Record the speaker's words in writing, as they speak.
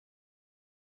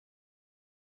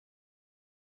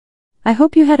I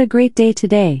hope you had a great day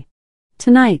today.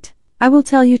 Tonight, I will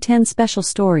tell you 10 special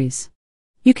stories.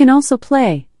 You can also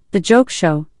play the joke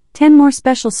show, 10 more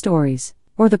special stories,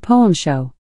 or the poem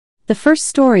show. The first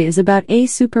story is about a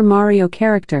Super Mario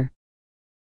character.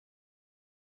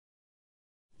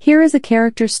 Here is a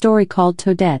character story called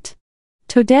Toadette.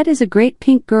 Toadette is a great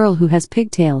pink girl who has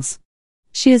pigtails.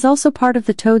 She is also part of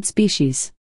the toad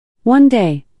species. One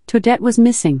day, Toadette was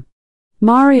missing.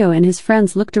 Mario and his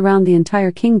friends looked around the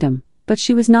entire kingdom, but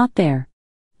she was not there.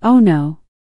 Oh no.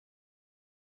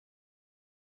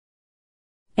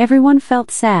 Everyone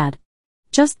felt sad.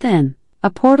 Just then, a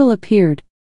portal appeared.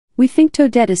 We think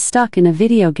Toadette is stuck in a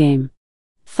video game,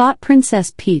 thought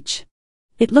Princess Peach.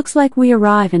 It looks like we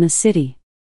arrive in a city,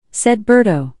 said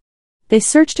Birdo. They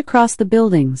searched across the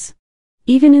buildings,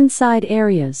 even inside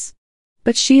areas.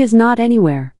 But she is not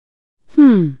anywhere.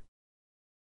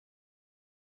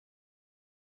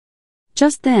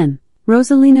 Just then,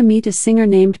 Rosalina meets a singer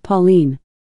named Pauline.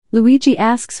 Luigi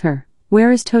asks her,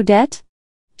 "Where is Toadette?"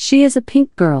 "She is a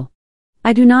pink girl.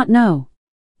 I do not know,"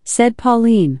 said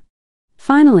Pauline.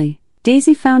 Finally,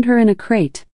 Daisy found her in a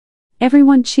crate.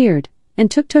 Everyone cheered,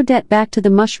 and took Toadette back to the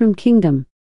Mushroom Kingdom.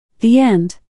 The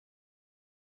end.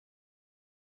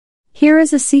 Here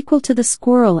is a sequel to The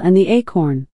Squirrel and the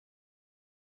Acorn.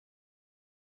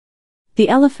 The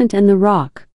Elephant and the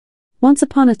Rock. Once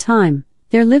upon a time,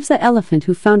 there lives an elephant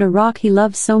who found a rock he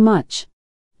loved so much.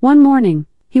 One morning,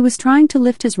 he was trying to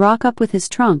lift his rock up with his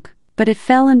trunk, but it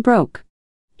fell and broke.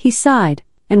 He sighed,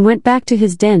 and went back to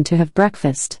his den to have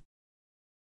breakfast.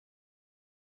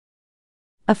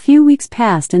 A few weeks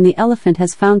passed and the elephant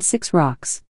has found 6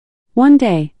 rocks. One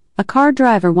day, a car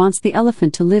driver wants the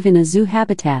elephant to live in a zoo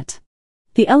habitat.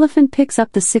 The elephant picks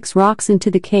up the 6 rocks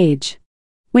into the cage.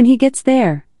 When he gets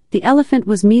there, the elephant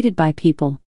was meted by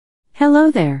people. "Hello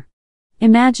there.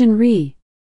 Imagine re."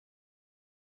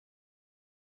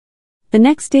 The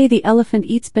next day the elephant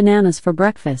eats bananas for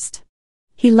breakfast.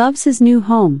 He loves his new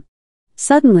home.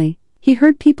 Suddenly, he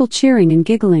heard people cheering and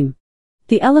giggling.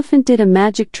 The elephant did a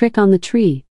magic trick on the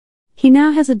tree. He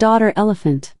now has a daughter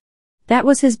elephant. That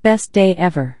was his best day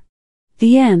ever.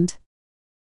 The end.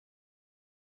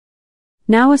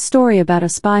 Now a story about a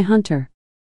spy hunter.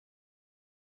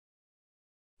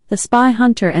 The Spy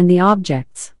Hunter and the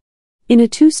Objects. In a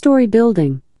 2-story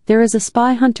building, there is a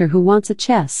spy hunter who wants a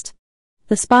chest.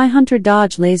 The spy hunter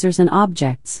dodges lasers and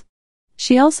objects.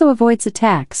 She also avoids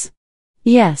attacks.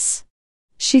 "Yes,"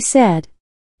 she said.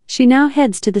 She now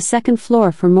heads to the 2nd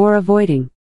floor for more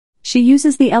avoiding. She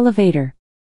uses the elevator.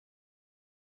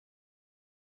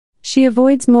 She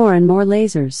avoids more and more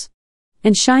lasers,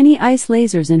 and shiny ice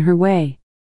lasers in her way.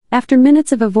 After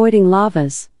minutes of avoiding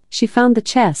lavas, she found the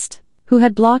chest, who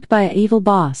had blocked by an evil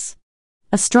boss.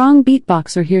 A strong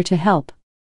beatboxer here to help.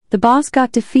 The boss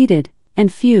got defeated,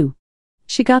 and phew,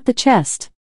 she got the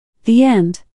chest. The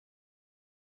end.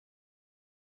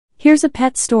 Here's a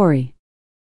pet story.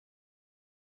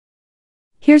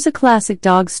 Here's a classic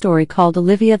dog story called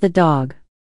Olivia the Dog.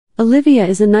 Olivia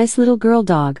is a nice little girl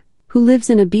dog, who lives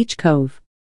in a beach cove.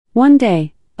 One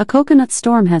day, a coconut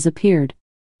storm has appeared.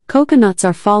 Coconuts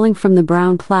are falling from the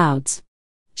brown clouds.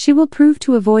 She will prove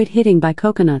to avoid hitting by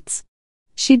coconuts.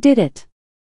 She did it.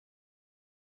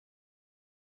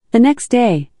 The next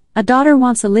day, a daughter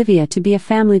wants Olivia to be a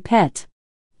family pet.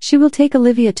 She will take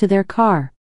Olivia to their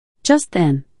car. Just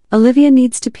then, Olivia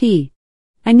needs to pee.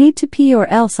 "I need to pee or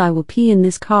else I will pee in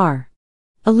this car."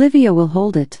 Olivia will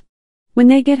hold it. When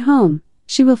they get home,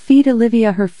 she will feed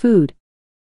Olivia her food.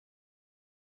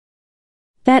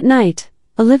 That night,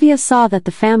 Olivia saw that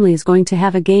the family is going to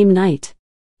have a game night.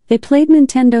 They played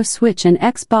Nintendo Switch and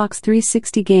Xbox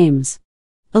 360 games.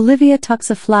 Olivia tucks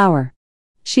a flower.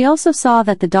 She also saw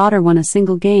that the daughter won a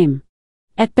single game.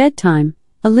 At bedtime,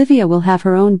 Olivia will have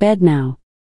her own bed now.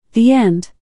 The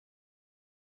end.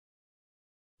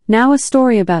 Now a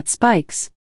story about spikes.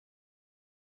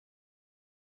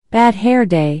 Bad Hair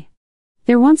Day.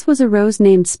 There once was a rose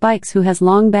named Spikes who has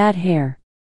long bad hair.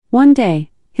 One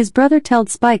day, his brother told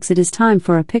Spikes it is time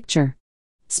for a picture.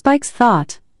 Spikes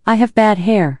thought, "I have bad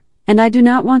hair, and I do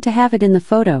not want to have it in the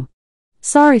photo."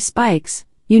 "Sorry Spikes,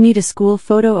 you need a school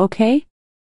photo, okay?"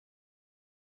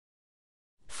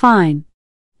 "Fine,"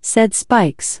 said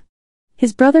Spikes.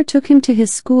 His brother took him to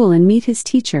his school and meet his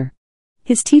teacher.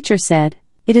 His teacher said,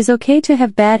 "It is okay to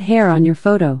have bad hair on your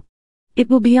photo. It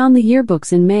will be on the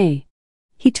yearbooks in May."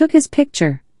 He took his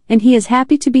picture, and he is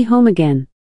happy to be home again.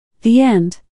 The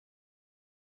end.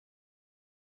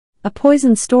 A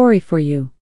poison story for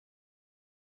you.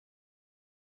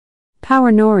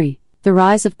 Power Nory, the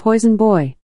rise of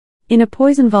PoisonBoy. In a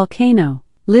poison volcano,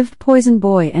 lived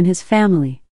PoisonBoy and his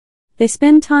family. They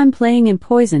spend time playing in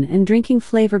poison and drinking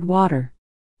flavored water.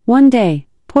 One day,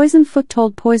 Poisonfoot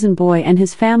told PoisonBoy and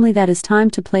his family that it's time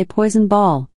to play poison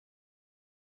ball.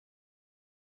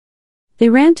 They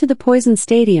ran to the poison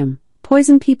stadium.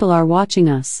 Poison people are watching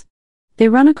us. They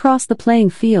run across the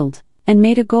playing field and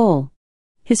made a goal.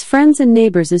 His friends and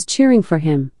neighbors is cheering for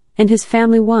him, and his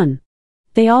family won.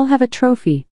 They all have a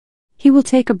trophy. He will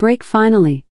take a break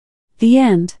finally. The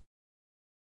end.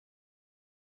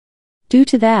 Due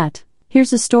to that,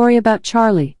 here's a story about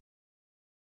Charlie.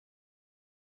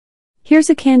 Here's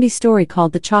a candy story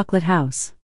called The Chocolate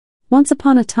House. Once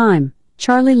upon a time,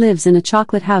 Charlie lives in a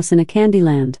chocolate house in a candy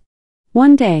land.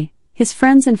 One day, his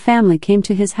friends and family came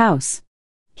to his house.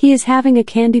 He is having a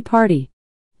candy party.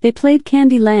 They played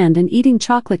Candy Land and eating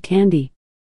chocolate candy.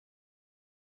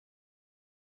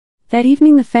 That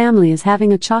evening the family is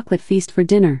having a chocolate feast for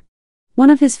dinner. One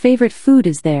of his favorite food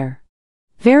is there.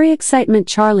 Very excitement,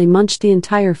 Charlie munched the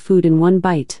entire food in one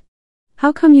bite.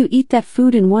 "How come you eat that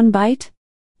food in one bite?"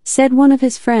 said one of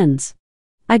his friends.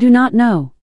 "I do not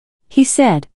know," he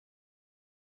said.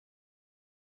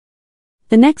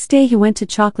 The next day he went to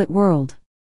Chocolate World.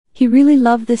 He really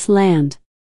loved this land.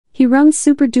 He runs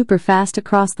super duper fast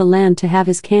across the land to have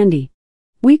his candy.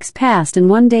 Weeks passed and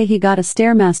one day he got a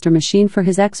Stairmaster machine for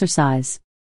his exercise.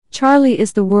 Charlie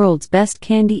is the world's best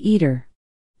candy eater.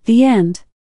 The end.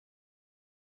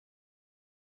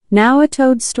 Now a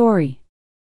Toad story.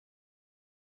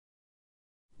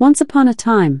 Once upon a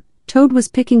time, Toad was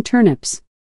picking turnips.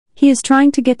 He is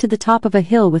trying to get to the top of a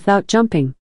hill without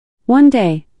jumping. One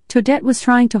day, Toadette was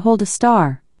trying to hold a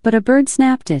star, but a bird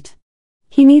snapped it.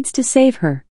 He needs to save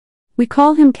her. We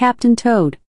call him Captain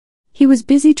Toad. He was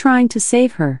busy trying to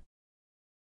save her.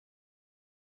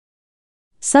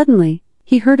 Suddenly,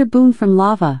 he heard a boom from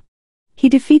lava. He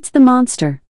defeats the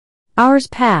monster. Hours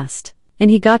passed, and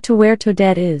he got to where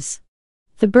Toadette is.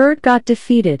 The bird got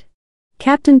defeated.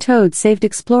 Captain Toad saved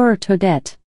explorer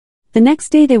Toadette. The next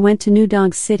day they went to New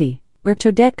Donk City, where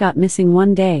Toadette got missing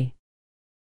one day.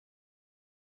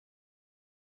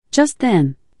 Just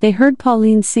then, they heard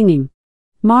Pauline singing.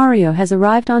 Mario has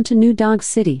arrived onto New Donk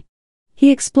City.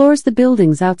 He explores the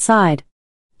buildings outside.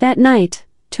 That night,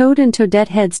 Toad and Toadette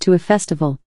heads to a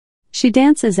festival. She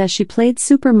dances as she played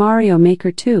Super Mario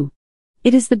Maker 2.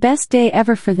 It is the best day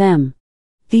ever for them.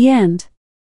 The end.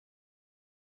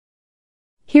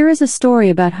 Here is a story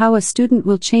about how a student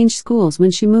will change schools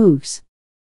when she moves.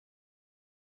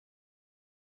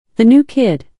 The new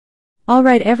kid.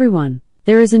 Alright everyone,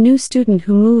 there is a new student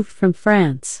who moved from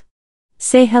France.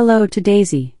 Say hello to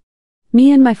Daisy.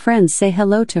 Me and my friends say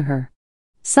hello to her.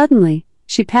 Suddenly,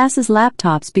 she passes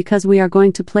laptops because we are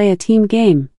going to play a team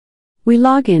game. We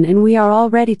log in and we are all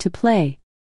ready to play.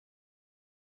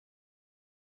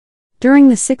 During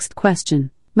the 6th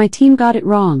question, my team got it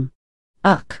wrong.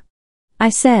 Ugh. I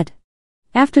said.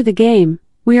 After the game,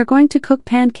 we are going to cook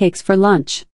pancakes for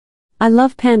lunch. I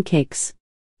love pancakes.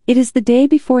 It is the day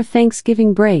before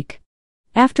Thanksgiving break.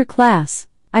 After class,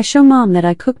 I show Mom that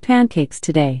I cooked pancakes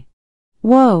today.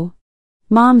 Whoa!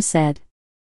 Mom said.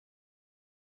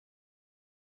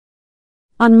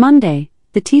 On Monday,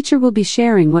 the teacher will be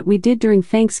sharing what we did during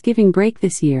Thanksgiving break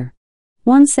this year.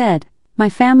 One said, "My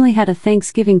family had a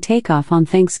Thanksgiving takeoff on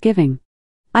Thanksgiving.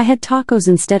 I had tacos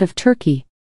instead of turkey."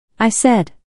 I said.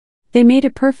 They made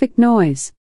a perfect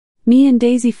noise. Me and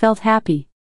Daisy felt happy.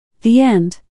 The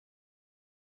end.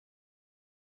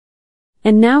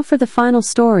 And now for the final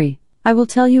story, I will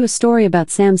tell you a story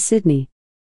about Sam Sydney.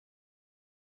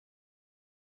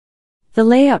 The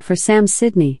layout for Sam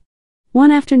Sydney.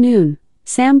 One afternoon,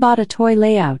 Sam bought a toy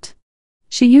layout.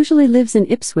 She usually lives in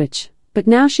Ipswich, but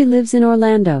now she lives in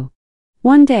Orlando.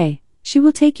 One day, she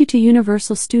will take you to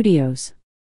Universal Studios.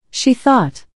 She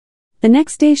thought. The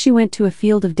next day she went to a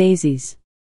field of daisies.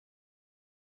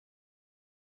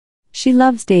 She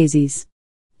loves daisies.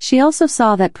 She also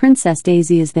saw that Princess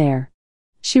Daisy is there.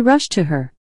 She rushed to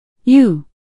her. "You,"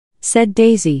 said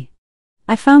Daisy.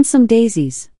 "I found some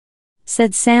daisies,"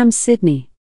 said Sam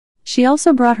Sydney. She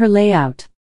also brought her layout.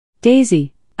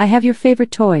 "Daisy, I have your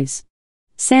favorite toys,"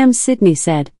 Sam Sydney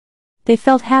said. They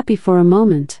felt happy for a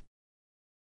moment.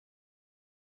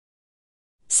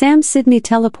 Sam Sydney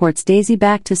teleports Daisy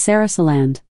back to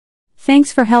Sarasaland.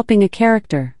 "Thanks for helping a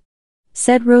character,"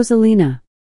 said Rosalina.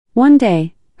 One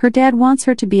day, her dad wants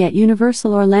her to be at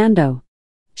Universal Orlando.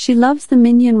 She loves the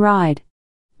Minion ride.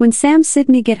 When Sam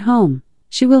Sydney get home,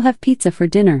 she will have pizza for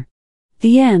dinner.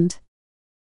 The end.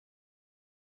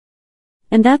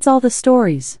 And that's all the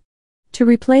stories. To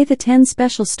replay the 10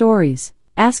 special stories,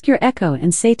 ask your Echo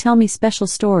and say tell me special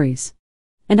stories.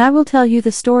 And I will tell you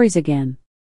the stories again.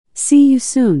 See you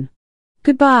soon.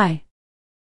 Goodbye.